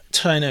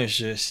 China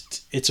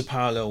is it's a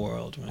parallel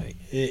world, right?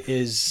 It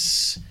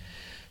is.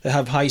 They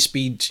have high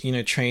speed,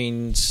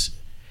 trains.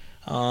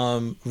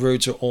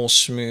 Roads are all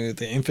smooth.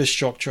 The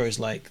infrastructure is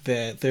like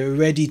they're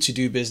ready to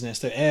do business.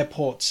 The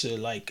airports are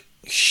like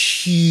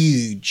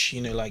huge,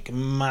 like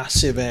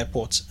massive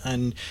airports,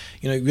 and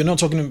we're not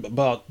talking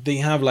about, they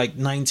have like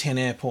 9-10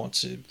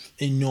 airports,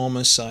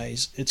 enormous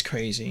size. It's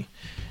crazy.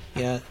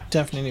 Yeah,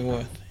 definitely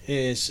worth it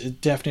is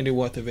definitely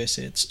worth a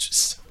visit. It's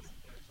just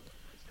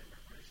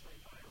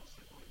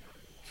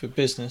for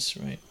business,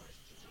 right?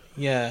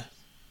 Yeah,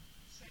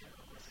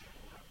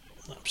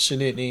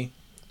 absolutely.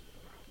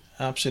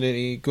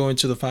 Absolutely. Going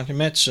to the factory,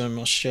 met some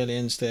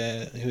Australians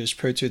there who was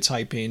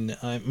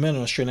prototyping. I met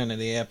an Australian at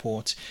the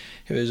airport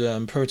who was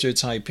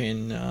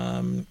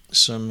prototyping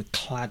some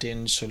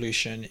cladding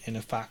solution in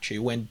a factory.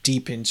 Went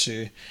deep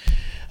into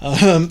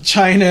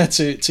China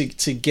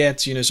to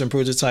get some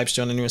prototypes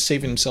done, and he was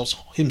saving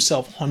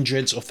himself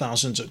hundreds of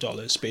thousands of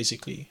dollars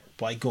basically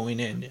by going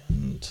in.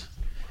 And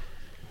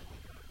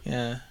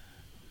yeah.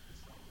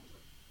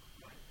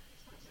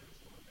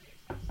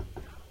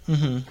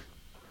 Mhm.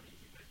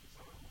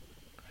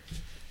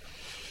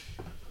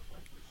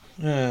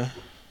 Yeah.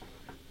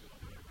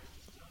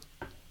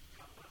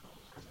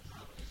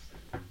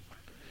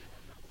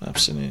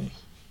 Absolutely.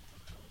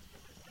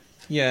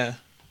 Yeah.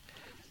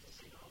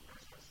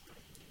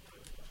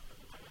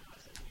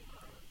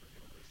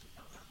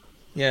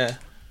 Yeah.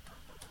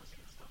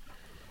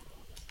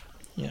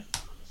 Yeah.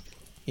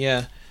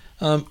 Yeah.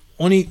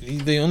 Only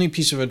the only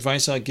piece of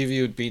advice I'll give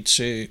you would be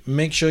to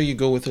make sure you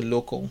go with a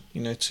local,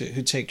 to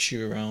who takes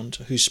you around,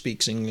 who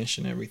speaks English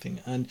and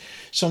everything. And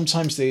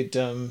sometimes they'd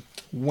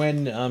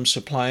when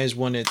suppliers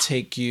want to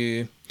take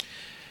you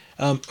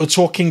or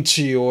talking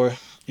to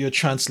your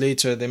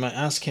translator, they might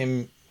ask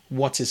him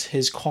what is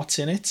his cut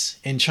in it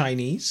in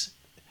Chinese.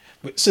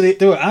 So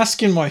they were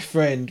asking my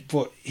friend,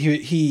 but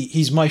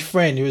he's my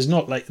friend. He was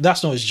not like,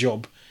 that's not his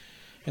job.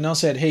 And I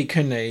said, hey,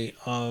 Kune,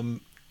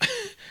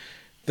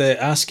 they're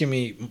asking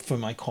me for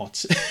my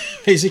coat.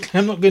 Basically,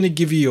 I'm not going to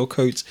give you your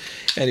coat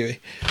anyway.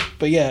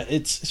 But yeah,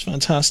 it's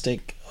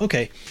fantastic.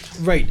 Okay,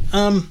 right.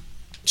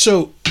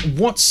 So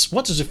what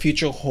does the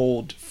future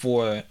hold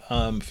for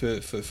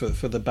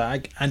the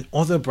bag and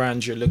other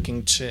brands you're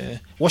looking to?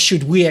 What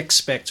should we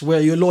expect? Where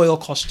are your loyal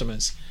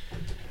customers?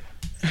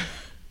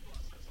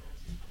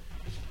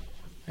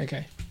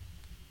 Okay.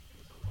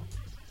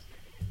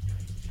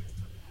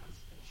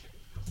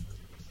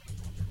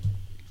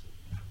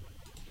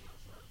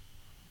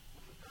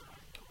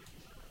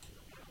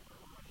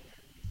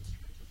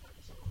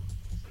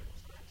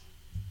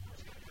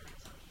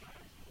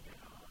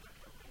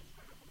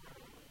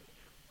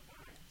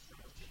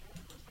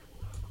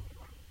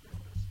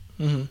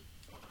 Mm-hmm.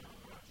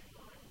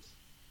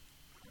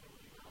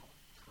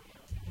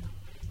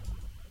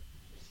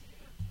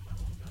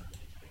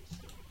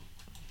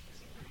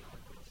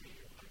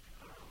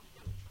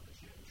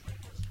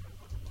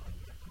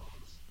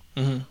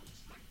 Mm-hmm.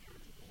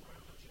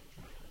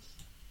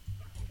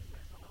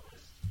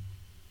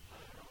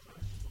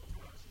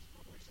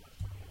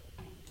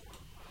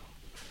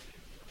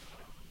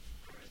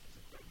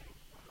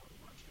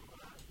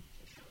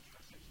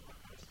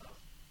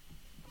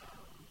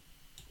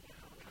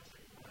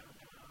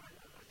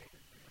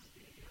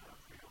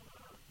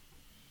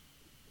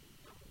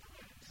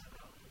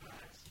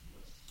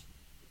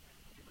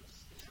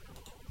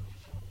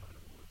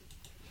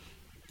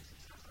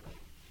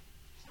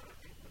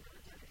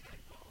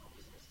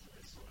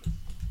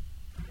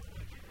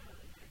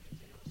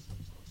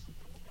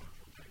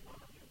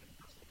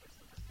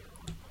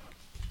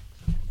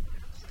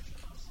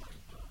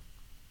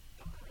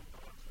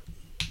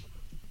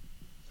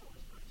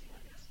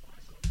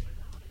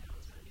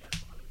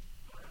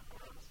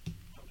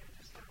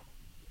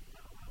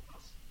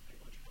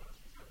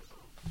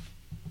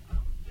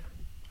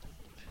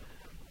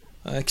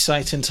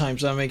 Exciting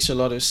times. That makes a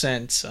lot of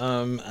sense.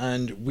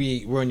 And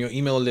we're on your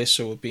email list,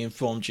 so we'll be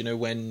informed.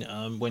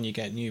 When you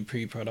get new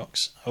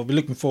pre-products. I'll be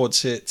looking forward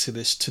to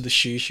the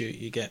shoes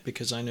you get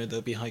because I know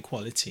they'll be high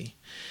quality.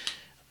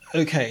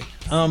 Okay.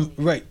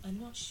 Right. I'm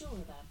not sure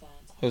about that.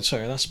 Oh,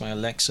 sorry. That's my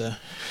Alexa.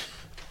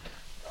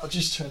 I'll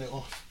just turn it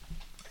off.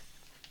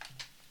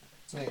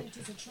 Right. It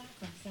is a track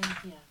on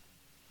phone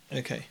here.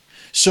 Okay.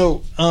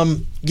 So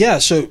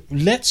so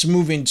let's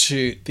move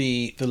into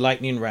the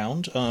lightning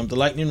round. The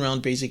lightning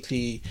round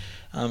basically,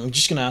 I'm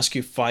just going to ask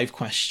you 5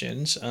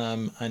 questions,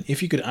 and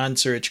if you could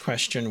answer each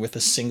question with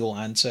a single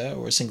answer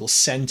or a single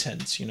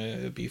sentence,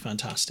 it would be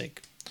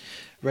fantastic.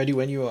 Ready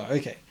when you are.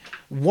 Okay.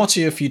 What are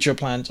your future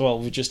plans? Well,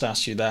 we just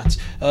asked you that.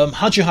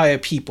 How do you hire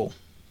people?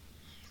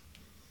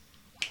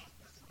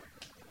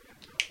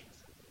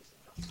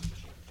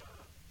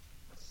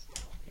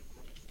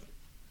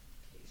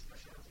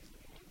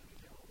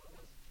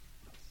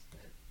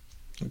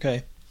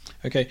 Okay.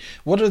 Okay.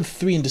 What are the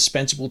 3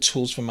 indispensable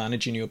tools for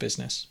managing your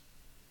business?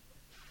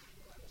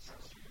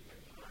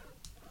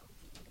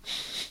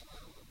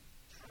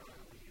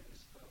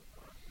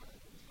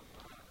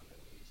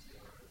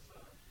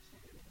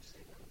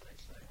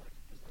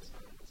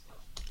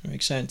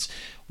 Makes sense.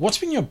 What's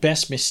been your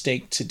best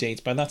mistake to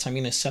date? By that I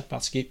mean a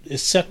setback. A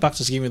setback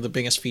has given you the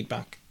biggest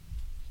feedback.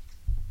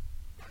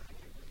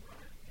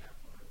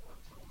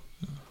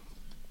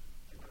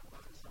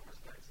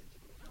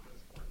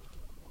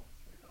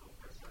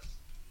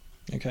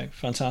 Okay,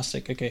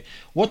 fantastic. Okay,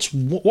 what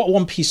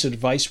one piece of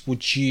advice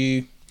would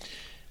you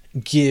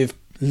give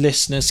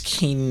listeners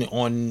keen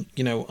on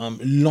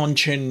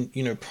launching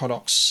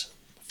products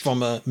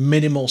from a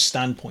minimal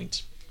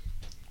standpoint?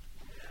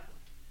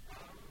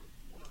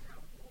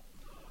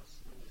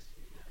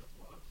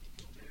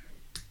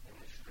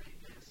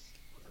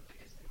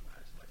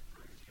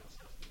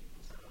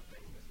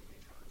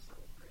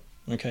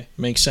 Okay,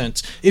 makes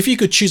sense. If you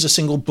could choose a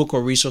single book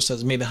or resource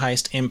that's made the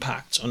highest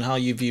impact on how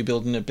you view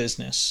building a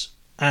business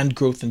and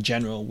growth in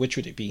general, which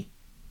would it be?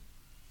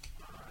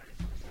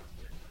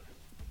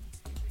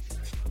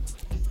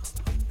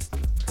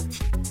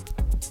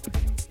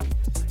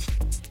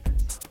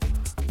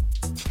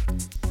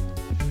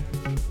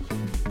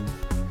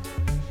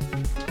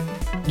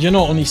 You're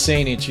not only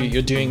saying it,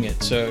 you're doing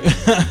it. So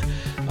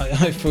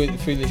I fully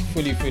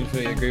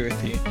agree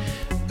with you.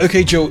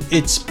 Okay, Joe,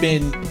 it's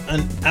been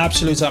an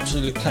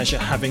absolute pleasure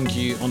having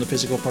you on the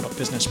Physical Product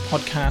Business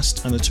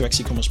podcast and the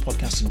 2x e-commerce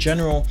podcast in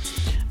general.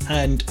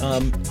 And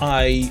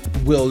I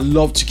will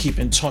love to keep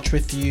in touch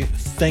with you.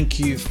 Thank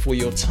you for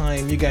your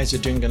time. You guys are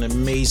doing an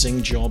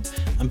amazing job,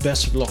 and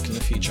best of luck in the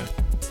future.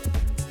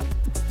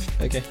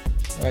 Okay.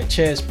 All right.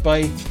 Cheers.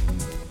 Bye.